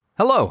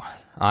Hello,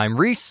 I'm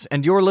Reese,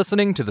 and you're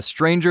listening to the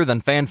Stranger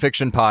Than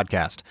Fanfiction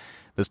podcast.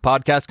 This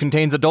podcast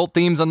contains adult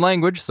themes and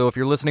language, so if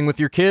you're listening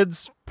with your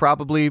kids,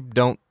 probably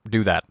don't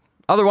do that.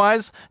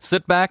 Otherwise,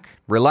 sit back,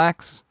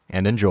 relax,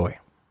 and enjoy.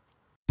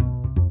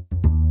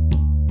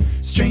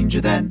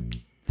 Stranger Than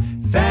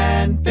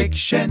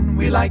Fanfiction.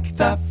 We like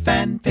the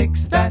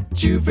fanfics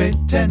that you've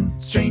written.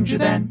 Stranger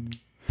Than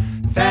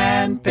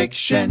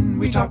Fanfiction.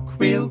 We talk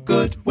real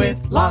good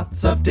with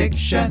lots of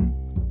diction.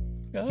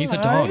 He's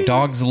a dog.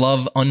 Dogs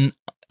love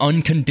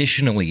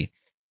unconditionally.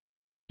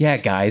 Yeah,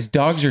 guys,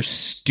 dogs are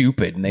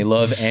stupid and they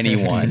love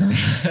anyone.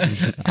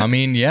 I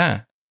mean,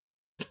 yeah.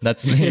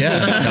 Dogs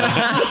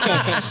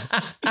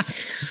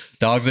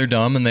are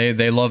dumb and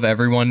they love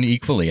everyone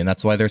equally, and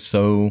that's why they're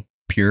so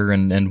pure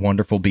and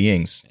wonderful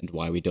beings. And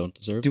why we don't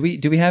deserve. Do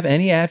we have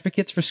any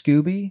advocates for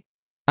Scooby?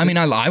 I mean,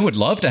 I would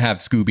love to have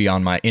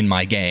Scooby in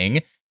my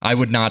gang. I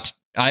would not.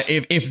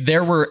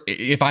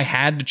 If I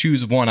had to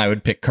choose one, I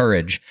would pick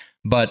Courage.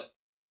 But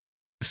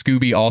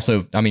Scooby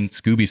also, I mean,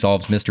 Scooby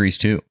solves mysteries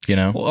too, you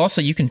know? Well, also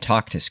you can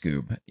talk to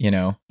Scoob, you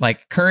know?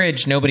 Like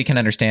Courage, nobody can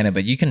understand it,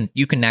 but you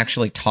can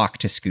actually talk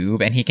to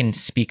Scoob and he can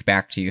speak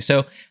back to you.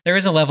 So there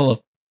is a level of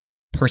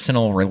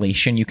personal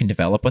relation you can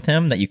develop with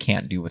him that you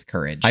can't do with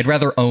Courage. I'd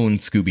rather own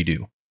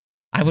Scooby-Doo.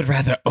 I would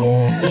rather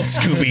own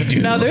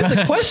Scooby-Doo. Now, there's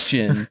a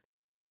question.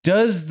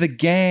 Does the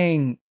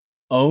gang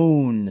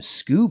own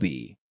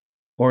Scooby?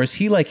 Or is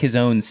he like his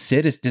own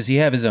citizen? Does he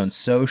have his own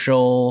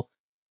social?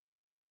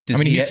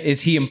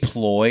 Is he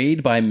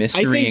employed by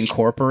Mystery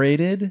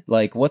Incorporated?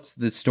 Like, what's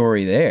the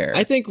story there?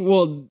 I think,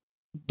 well,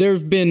 there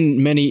have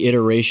been many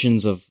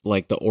iterations of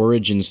like the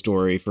origin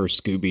story for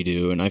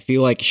Scooby-Doo, and I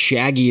feel like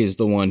Shaggy is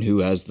the one who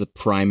has the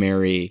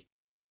primary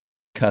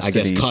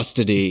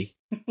custody,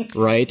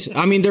 right?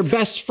 I mean, they're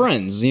best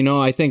friends, you know.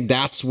 I think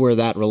that's where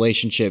that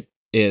relationship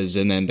is,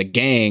 and then the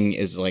gang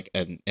is like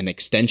an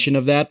extension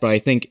of that. But I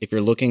think if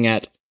you're looking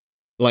at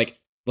like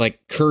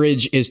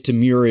Courage is to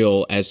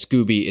Muriel as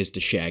Scooby is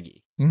to Shaggy.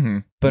 Mm-hmm.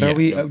 But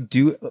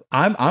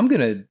I'm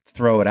gonna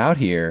throw it out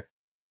here.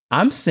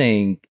 I'm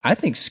saying I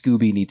think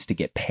Scooby needs to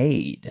get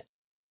paid.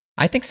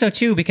 I think so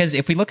too, because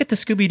if we look at the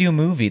Scooby-Doo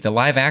movie, the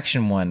live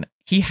action one,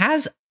 he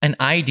has an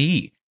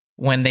ID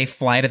when they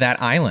fly to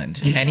that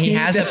island, and he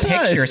has a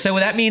picture. So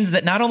that means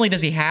that not only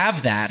does he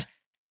have that,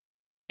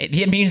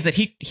 it means that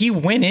he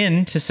went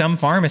into some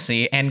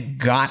pharmacy and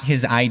got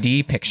his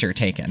ID picture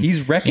taken.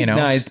 He's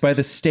recognized by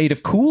the state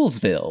of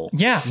Coolsville.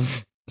 Yeah.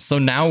 So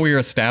now we're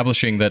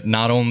establishing that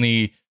not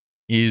only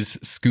is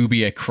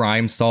Scooby a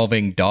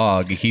crime-solving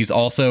dog, he's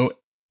also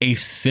a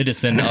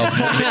citizen of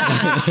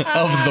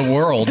the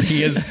world.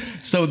 He is.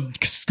 So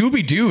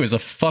Scooby-Doo is a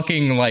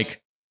fucking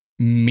like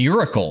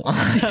miracle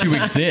to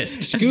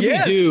exist.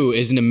 Scooby-Doo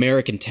is an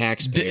American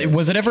taxpayer.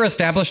 Was it ever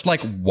established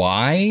like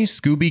why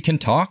Scooby can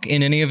talk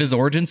in any of his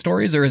origin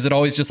stories, or is it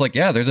always just like,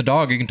 yeah, there's a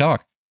dog, he can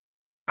talk?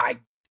 I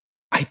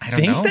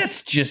think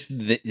that's just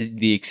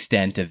the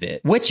extent of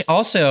it. Which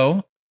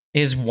also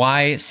is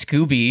why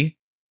Scooby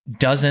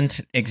doesn't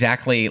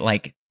exactly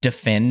like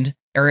defend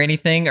or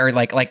anything, or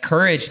like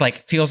Courage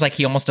like feels like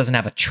he almost doesn't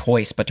have a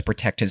choice but to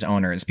protect his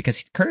owners,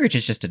 because Courage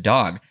is just a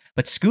dog,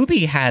 but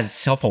Scooby has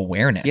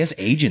self-awareness. He has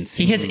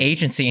agency. He has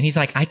agency, and he's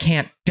like, I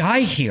can't die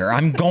here.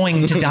 I'm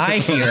going to die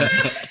here.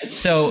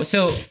 So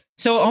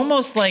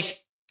almost like,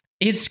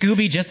 is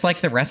Scooby just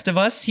like the rest of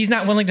us? He's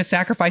not willing to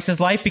sacrifice his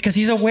life because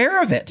he's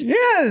aware of it.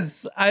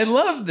 Yes, I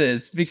love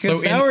this,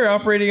 because now we're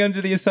operating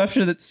under the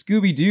assumption that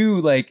Scooby-Doo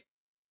like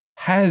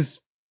has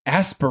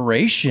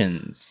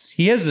aspirations.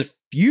 He has a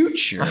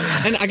future.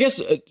 And I guess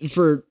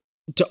to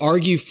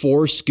argue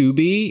for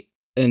Scooby,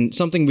 and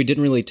something we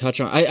didn't really touch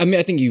on, I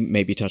mean, I think you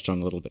maybe touched on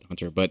a little bit,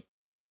 Hunter, but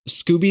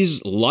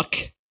Scooby's luck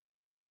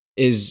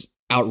is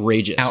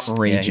outrageous.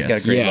 Yeah, he's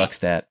got a great luck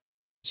stat.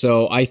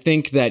 So I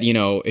think that, you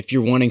know, if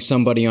you're wanting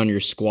somebody on your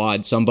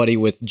squad, somebody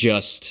with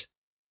just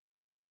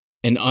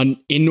an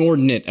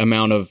inordinate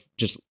amount of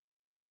just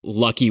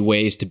lucky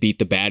ways to beat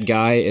the bad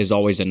guy is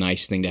always a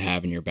nice thing to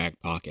have in your back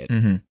pocket.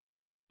 Mm-hmm.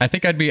 I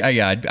think I'd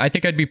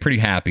be pretty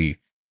happy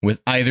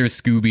with either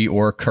Scooby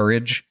or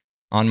Courage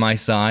on my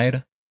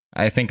side.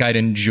 I think I'd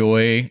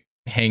enjoy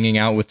hanging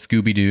out with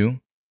Scooby-Doo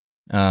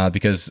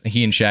because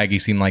he and Shaggy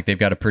seem like they've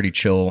got a pretty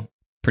chill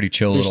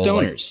they're little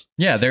stoners.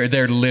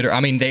 They're literally,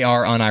 I mean, they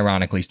are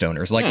unironically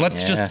stoners. Like,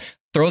 let's just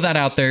throw that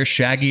out there.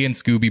 Shaggy and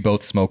Scooby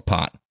both smoke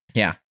pot.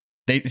 Yeah.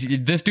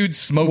 This dude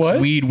smokes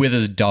weed with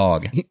his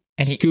dog.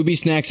 And Scooby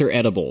snacks are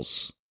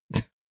edibles.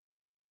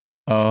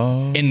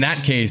 Oh. In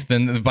that case,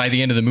 then by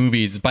the end of the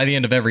movies, by the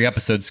end of every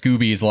episode,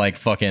 Scooby's like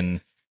fucking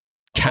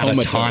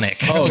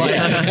catatonic. Oh,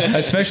 yeah.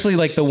 Especially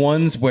like the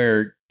ones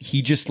where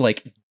he just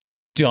like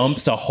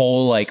dumps a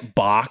whole like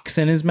box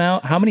in his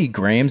mouth. How many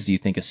grams do you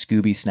think a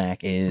Scooby snack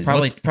is?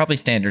 Probably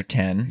standard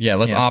 10. Yeah,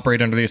 let's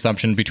operate under the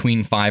assumption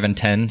between 5 and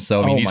 10.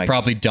 So I mean, he's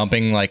probably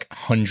dumping like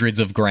hundreds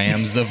of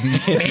grams of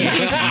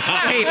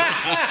Hey,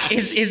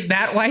 is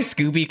that why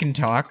Scooby can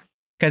talk?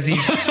 because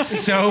he's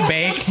so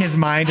baked. His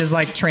mind is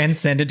like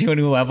transcended to a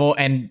new level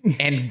and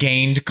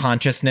gained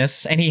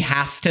consciousness, and he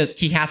has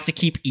to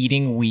keep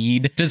eating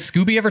weed. Does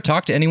Scooby ever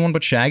talk to anyone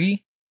but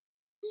Shaggy?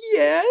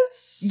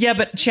 Yes. Yeah,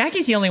 but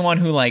Shaggy's the only one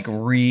who like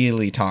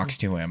really talks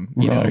to him.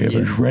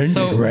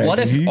 So what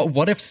if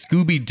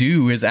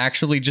Scooby-Doo is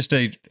actually just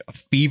a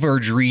fever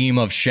dream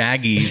of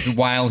Shaggy's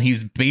while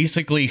he's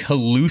basically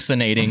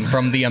hallucinating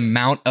from the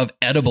amount of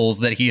edibles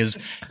that he has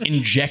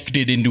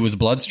injected into his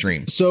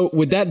bloodstream? So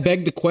would that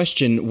beg the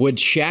question, would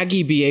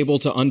Shaggy be able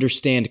to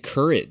understand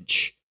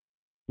courage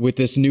with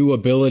this new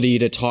ability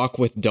to talk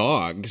with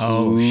dogs?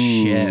 Oh,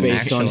 shit.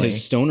 Based on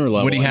his stoner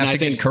level. Would he have to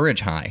get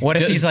courage high?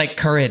 What if he's like,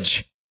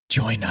 courage,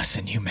 join us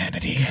in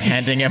humanity,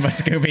 handing him a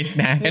Scooby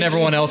snack? And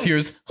everyone else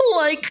hears,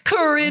 like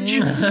courage.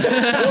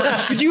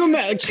 Could you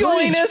imagine?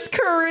 Join us,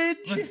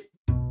 courage.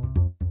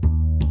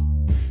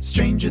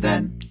 Stranger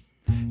Than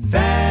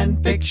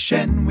fan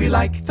fiction. We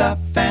like the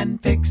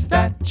fanfics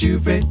that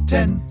you've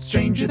written.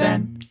 Stranger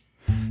Than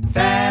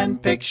fan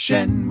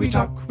fiction. We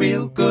talk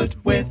real good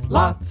with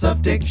lots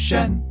of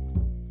diction.